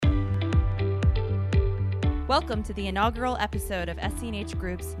Welcome to the inaugural episode of SC&H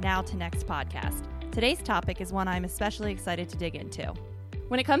Group's Now to Next podcast. Today's topic is one I'm especially excited to dig into.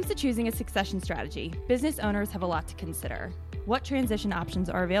 When it comes to choosing a succession strategy, business owners have a lot to consider. What transition options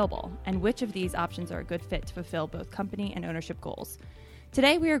are available, and which of these options are a good fit to fulfill both company and ownership goals?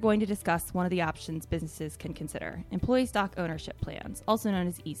 Today, we are going to discuss one of the options businesses can consider, employee stock ownership plans, also known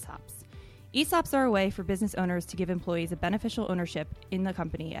as ESOPs. ESOPs are a way for business owners to give employees a beneficial ownership in the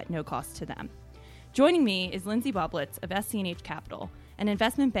company at no cost to them. Joining me is Lindsay Boblitz of SC&H Capital, an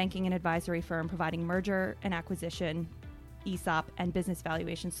investment banking and advisory firm providing merger and acquisition, ESOP, and business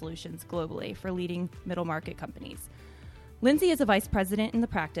valuation solutions globally for leading middle market companies. Lindsay is a vice president in the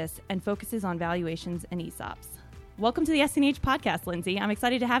practice and focuses on valuations and ESOPs. Welcome to the SC&H podcast, Lindsay. I'm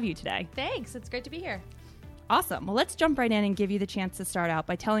excited to have you today. Thanks. It's great to be here. Awesome. Well, let's jump right in and give you the chance to start out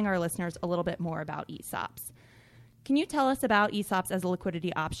by telling our listeners a little bit more about ESOPs. Can you tell us about ESOPs as a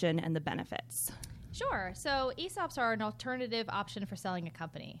liquidity option and the benefits? Sure. So ESOPs are an alternative option for selling a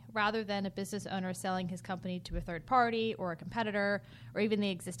company. Rather than a business owner selling his company to a third party or a competitor or even the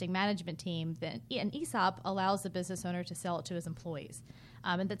existing management team, then an ESOP allows the business owner to sell it to his employees.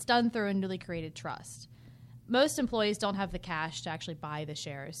 And that's done through a newly created trust. Most employees don't have the cash to actually buy the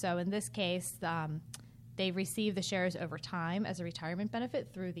shares. So in this case, they receive the shares over time as a retirement benefit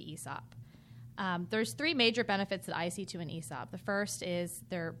through the ESOP. There's three major benefits that I see to an ESOP. The first is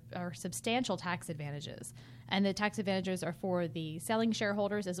there are substantial tax advantages, and the tax advantages are for the selling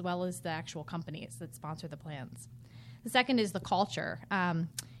shareholders as well as the actual companies that sponsor the plans. The second is the culture.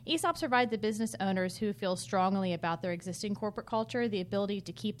 ESOPs provide the business owners who feel strongly about their existing corporate culture the ability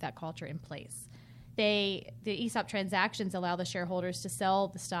to keep that culture in place. The ESOP transactions allow the shareholders to sell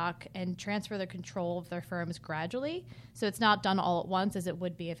the stock and transfer the control of their firms gradually, so it's not done all at once as it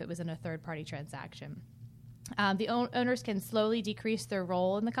would be if it was in a third-party transaction. The owners can slowly decrease their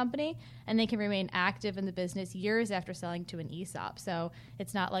role in the company, and they can remain active in the business years after selling to an ESOP. So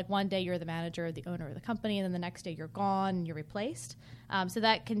it's not like one day you're the manager or the owner of the company, and then the next day you're gone and you're replaced. So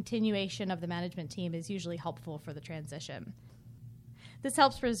that continuation of the management team is usually helpful for the transition. This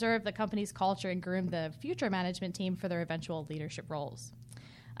helps preserve the company's culture and groom the future management team for their eventual leadership roles.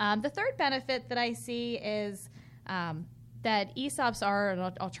 The third benefit that I see is that ESOPs are an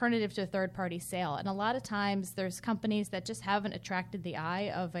alternative to a third-party sale. And a lot of times there's companies that just haven't attracted the eye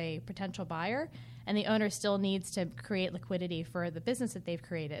of a potential buyer, and the owner still needs to create liquidity for the business that they've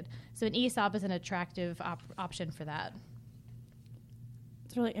created. So an ESOP is an attractive option for that.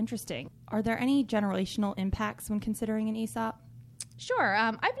 It's really interesting. Are there any generational impacts when considering an ESOP? Sure.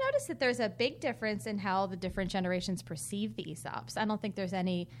 I've noticed that there's a big difference in how the different generations perceive the ESOPs. I don't think there's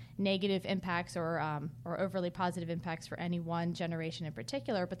any negative impacts or overly positive impacts for any one generation in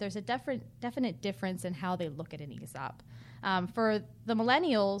particular, but there's a definite difference in how they look at an ESOP. For the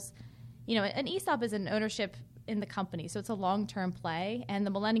millennials, an ESOP is an ownership in the company, so it's a long-term play, and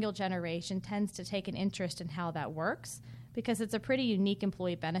the millennial generation tends to take an interest in how that works because it's a pretty unique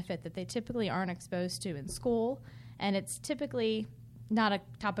employee benefit that they typically aren't exposed to in school, and it's typically not a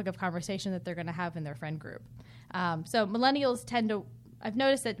topic of conversation that they're going to have in their friend group. So I've noticed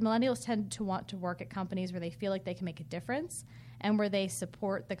that millennials tend to want to work at companies where they feel like they can make a difference and where they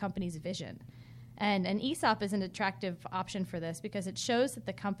support the company's vision. And an ESOP is an attractive option for this because it shows that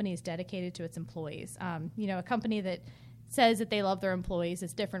the company is dedicated to its employees. A company that says that they love their employees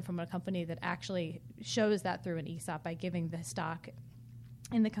is different from a company that actually shows that through an ESOP by giving the stock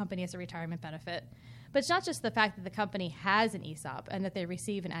in the company as a retirement benefit. But it's not just the fact that the company has an ESOP and that they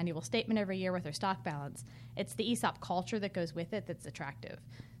receive an annual statement every year with their stock balance. It's the ESOP culture that goes with it that's attractive.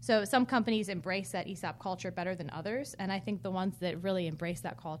 So some companies embrace that ESOP culture better than others, and I think the ones that really embrace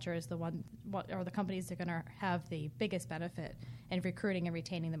that culture is the companies that are going to have the biggest benefit in recruiting and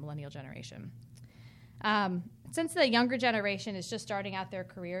retaining the millennial generation. Since the younger generation is just starting out their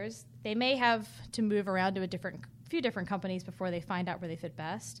careers, they may have to move around to a few different companies before they find out where they fit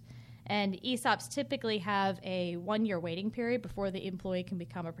best. And ESOPs typically have a 1-year waiting period before the employee can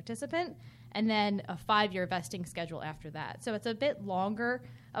become a participant, and then a 5-year vesting schedule after that. So it's a bit longer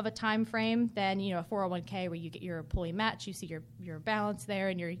of a time frame than a 401k where you get your employee match, you see your balance there,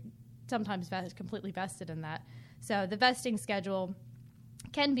 and you're sometimes completely vested in that. So the vesting schedule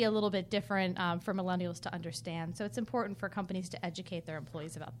can be a little bit different for millennials to understand. So it's important for companies to educate their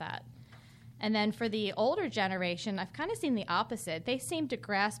employees about that. And then for the older generation, I've kind of seen the opposite. They seem to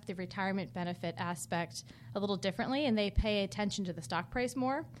grasp the retirement benefit aspect a little differently, and they pay attention to the stock price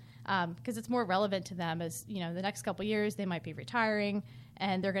more because it's more relevant to them as, the next couple years they might be retiring,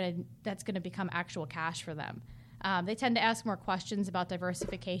 and that's going to become actual cash for them. They tend to ask more questions about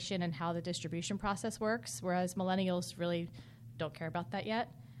diversification and how the distribution process works, whereas millennials really don't care about that yet.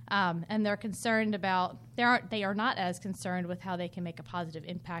 And they're concerned about, they are not as concerned with how they can make a positive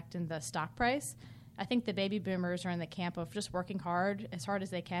impact in the stock price. I think the baby boomers are in the camp of just working hard as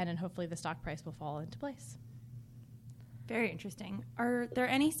they can, and hopefully the stock price will fall into place. Very interesting. Are there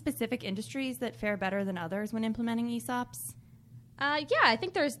any specific industries that fare better than others when implementing ESOPs? Yeah, I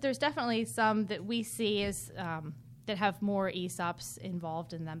think there's definitely some that we see as that have more ESOPs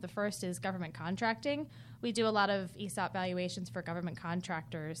involved in them. The first is government contracting. We do a lot of ESOP valuations for government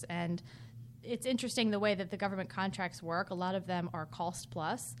contractors, and it's interesting the way that the government contracts work. A lot of them are cost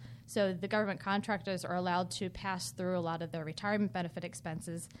plus. So the government contractors are allowed to pass through a lot of their retirement benefit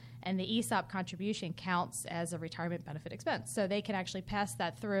expenses, and the ESOP contribution counts as a retirement benefit expense. So they can actually pass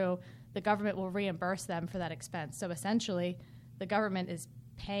that through. The government will reimburse them for that expense. So essentially, the government is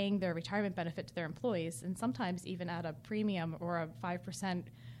paying their retirement benefit to their employees, and sometimes even at a premium or a 5%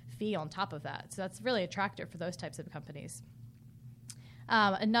 fee on top of that. So that's really attractive for those types of companies.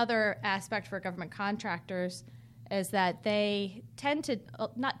 Another aspect for government contractors is that they tend to,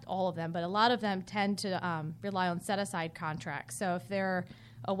 not all of them, but a lot of them tend to rely on set-aside contracts. So if they're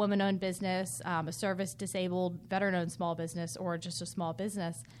a woman-owned business, a service-disabled, veteran-owned small business, or just a small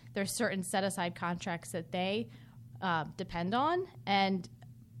business, there's certain set-aside contracts that they depend on, and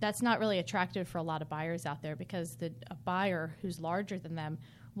that's not really attractive for a lot of buyers out there because a buyer who's larger than them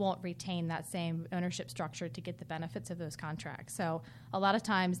won't retain that same ownership structure to get the benefits of those contracts. So a lot of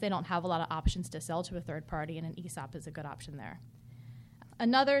times they don't have a lot of options to sell to a third party, and an ESOP is a good option there.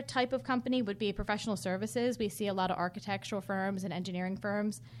 Another type of company would be professional services. We see a lot of architectural firms and engineering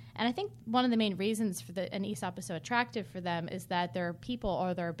firms, and I think one of the main reasons for an ESOP is so attractive for them is that their people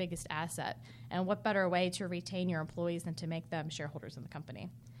are their biggest asset, and what better way to retain your employees than to make them shareholders in the company.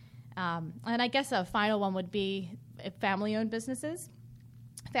 And I guess a final one would be family-owned businesses.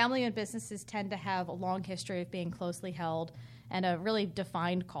 Family-owned businesses tend to have a long history of being closely held and a really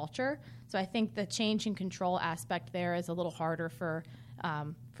defined culture. So I think the change in control aspect there is a little harder for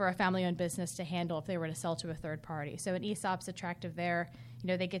a family-owned business to handle if they were to sell to a third party. So an ESOP's attractive there.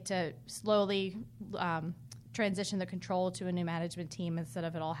 They get to slowly transition the control to a new management team instead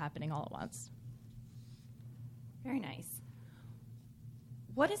of it all happening all at once. Very nice.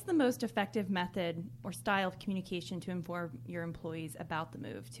 What is the most effective method or style of communication to inform your employees about the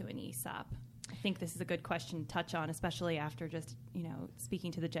move to an ESOP? I think this is a good question to touch on, especially after just,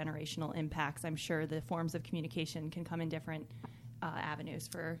 speaking to the generational impacts. I'm sure the forms of communication can come in different avenues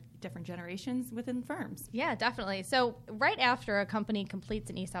for different generations within firms. Yeah, definitely. So right after a company completes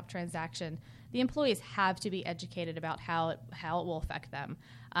an ESOP transaction, the employees have to be educated about how it will affect them.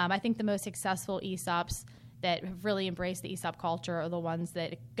 I think the most successful ESOPs that have really embraced the ESOP culture are the ones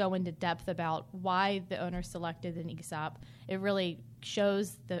that go into depth about why the owner selected an ESOP. It really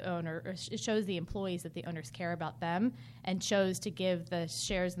shows the owner, or it shows the employees that the owners care about them and chose to give the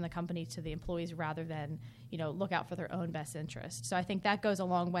shares in the company to the employees rather than, look out for their own best interest. So I think that goes a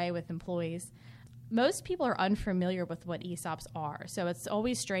long way with employees. Most people are unfamiliar with what ESOPs are, so it's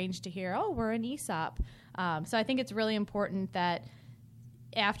always strange to hear, oh, we're an ESOP. So I think it's really important that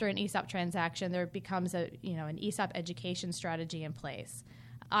after an ESOP transaction, there becomes an ESOP education strategy in place.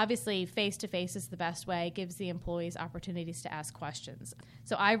 Obviously, face-to-face is the best way. It gives the employees opportunities to ask questions.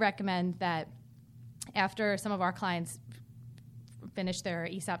 So I recommend that after some of our clients finish their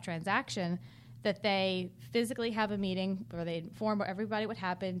ESOP transaction, that they physically have a meeting where they inform everybody what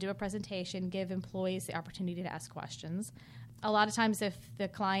happened, do a presentation, give employees the opportunity to ask questions. A lot of times if the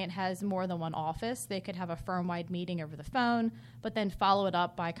client has more than one office, they could have a firm-wide meeting over the phone, but then follow it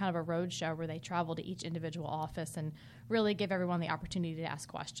up by kind of a road show where they travel to each individual office and really give everyone the opportunity to ask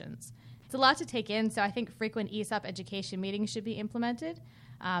questions. It's a lot to take in, so I think frequent ESOP education meetings should be implemented.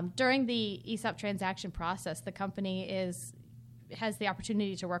 During the ESOP transaction process, the company has the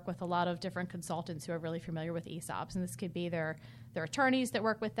opportunity to work with a lot of different consultants who are really familiar with ESOPs, and this could be their attorneys that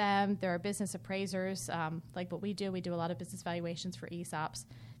work with them, their business appraisers, like what we do. We do a lot of business valuations for ESOPs.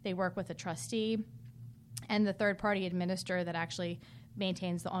 They work with a trustee and the third-party administrator that actually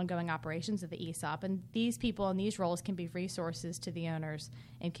maintains the ongoing operations of the ESOP. And these people in these roles can be resources to the owners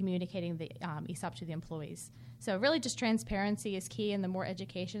in communicating the ESOP to the employees. So really just transparency is key, and the more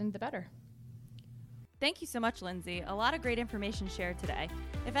education, the better. Thank you so much, Lindsay. A lot of great information shared today.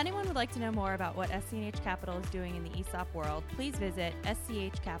 If anyone would like to know more about what SC&H Capital is doing in the ESOP world, please visit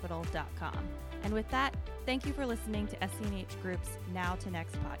schcapital.com. And with that, thank you for listening to SC&H Group's Now to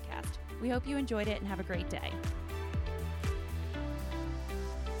Next podcast. We hope you enjoyed it and have a great day.